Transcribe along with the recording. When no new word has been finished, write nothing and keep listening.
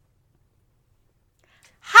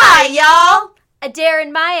Hi, y'all! Adair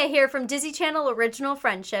and Maya here from Disney Channel Original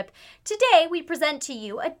Friendship. Today, we present to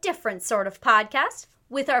you a different sort of podcast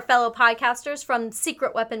with our fellow podcasters from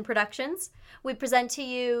Secret Weapon Productions. We present to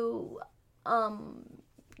you,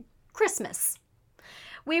 Christmas.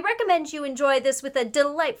 We recommend you enjoy this with a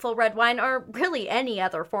delightful red wine, or really any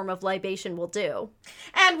other form of libation will do.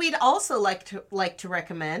 And we'd also like to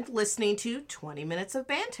recommend listening to 20 Minutes of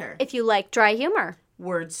Banter. If you like dry humor.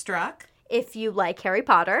 Word Struck. If you like Harry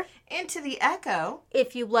Potter. Into the Echo.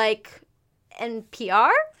 If you like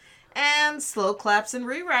NPR. And Slow Claps and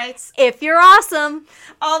Rewrites. If you're awesome.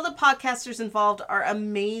 All the podcasters involved are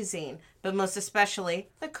amazing, but most especially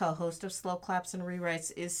the co-host of Slow Claps and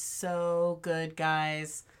Rewrites is so good,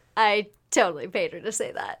 guys. I totally paid her to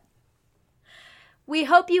say that. We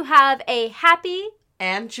hope you have a happy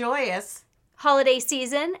and joyous holiday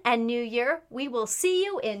season and New Year. We will see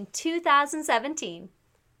you in 2017.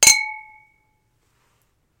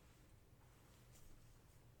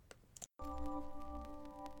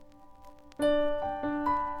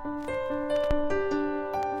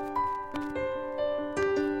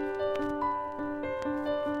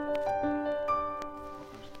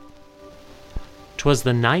 'Twas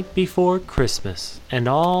the night before Christmas, and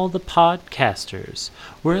all the podcasters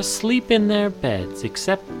were asleep in their beds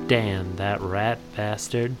except Dan, that rat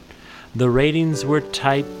bastard. The ratings were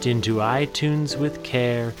typed into iTunes with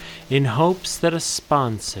care in hopes that a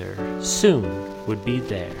sponsor soon would be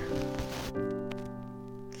there.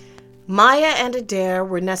 Maya and Adair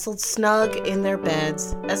were nestled snug in their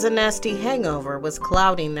beds as a nasty hangover was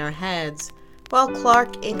clouding their heads, while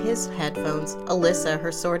Clark in his headphones, Alyssa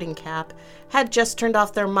her sorting cap, had just turned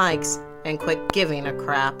off their mics and quit giving a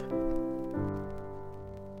crap.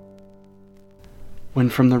 When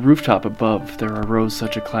from the rooftop above there arose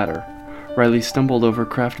such a clatter, Riley stumbled over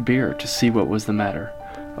craft beer to see what was the matter.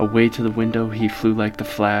 Away to the window he flew like the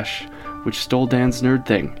flash, which stole Dan's nerd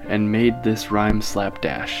thing and made this rhyme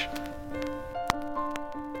slapdash.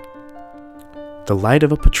 The light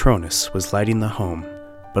of a Patronus was lighting the home,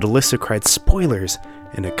 but Alyssa cried "Spoilers!"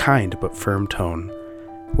 in a kind but firm tone,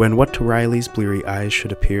 when what to Riley's bleary eyes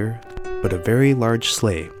should appear but a very large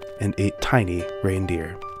sleigh and 8 tiny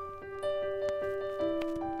reindeer.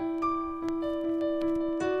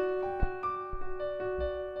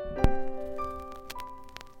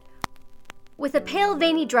 With a pale,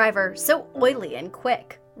 veiny driver, so oily and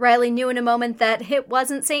quick, Riley knew in a moment that it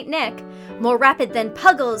wasn't St. Nick. More rapid than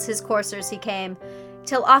Puggles his coursers he came,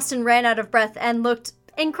 till Austin ran out of breath and looked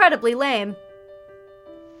incredibly lame.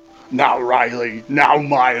 Now Riley, now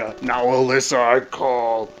Maya, now Alyssa I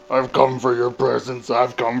call. I've come for your presents,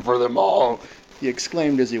 I've come for them all, he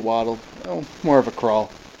exclaimed as he waddled. Oh, more of a crawl.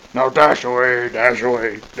 Now dash away, dash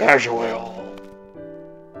away, dash away all.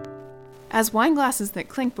 As wine glasses that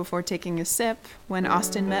clink before taking a sip, when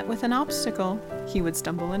Austin met with an obstacle, he would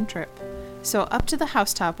stumble and trip. So up to the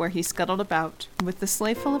housetop where he scuttled about, with the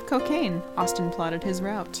sleigh full of cocaine, Austin plotted his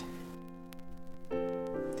route.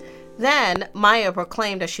 Then Maya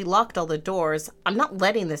proclaimed as she locked all the doors, "I'm not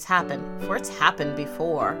letting this happen, for it's happened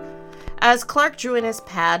before." As Clark drew in his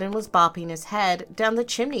pad and was bopping his head, down the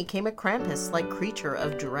chimney came a Krampus-like creature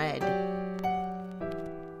of dread.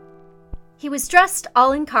 He was dressed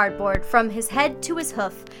all in cardboard from his head to his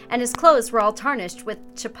hoof, and his clothes were all tarnished with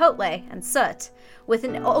chipotle and soot. With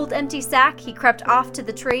an old empty sack, he crept off to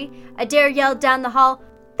the tree. Adair yelled down the hall,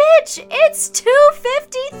 "Bitch, it's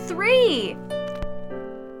 2:53!"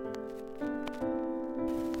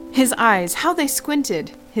 His eyes, how they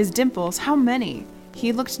squinted! His dimples, how many!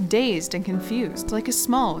 He looked dazed and confused, like a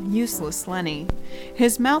small, useless Lenny.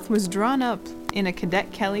 His mouth was drawn up in a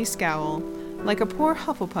Cadet Kelly scowl, like a poor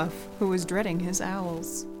Hufflepuff who was dreading his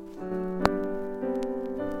owls.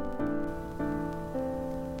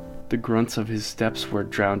 The grunts of his steps were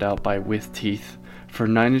drowned out by with teeth, for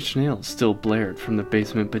 9-inch nails still blared from the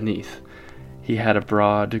basement beneath. He had a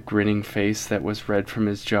broad, grinning face that was red from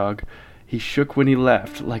his jog. He shook when he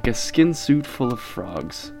laughed like a skin suit full of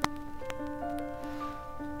frogs.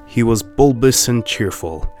 He was bulbous and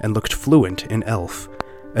cheerful, and looked fluent in elf.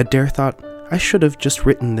 Adair thought, I should have just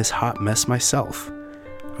written this hot mess myself.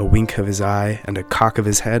 A wink of his eye and a cock of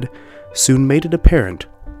his head soon made it apparent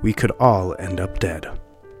we could all end up dead.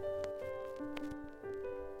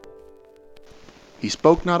 He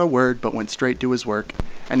spoke not a word, but went straight to his work,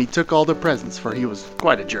 and he took all the presents, for he was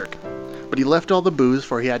quite a jerk. But he left all the booze,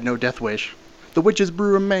 for he had no death wish. The witch's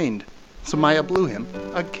brew remained, so Maya blew him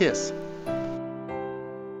a kiss.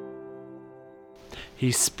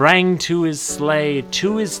 He sprang to his sleigh,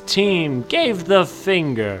 to his team, gave the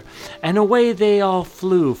finger, and away they all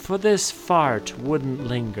flew, for this fart wouldn't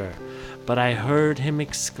linger. but I heard him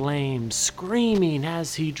exclaim, screaming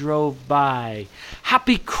as he drove by,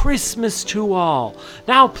 "Happy Christmas to all!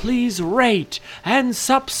 Now please rate and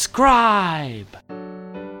subscribe!"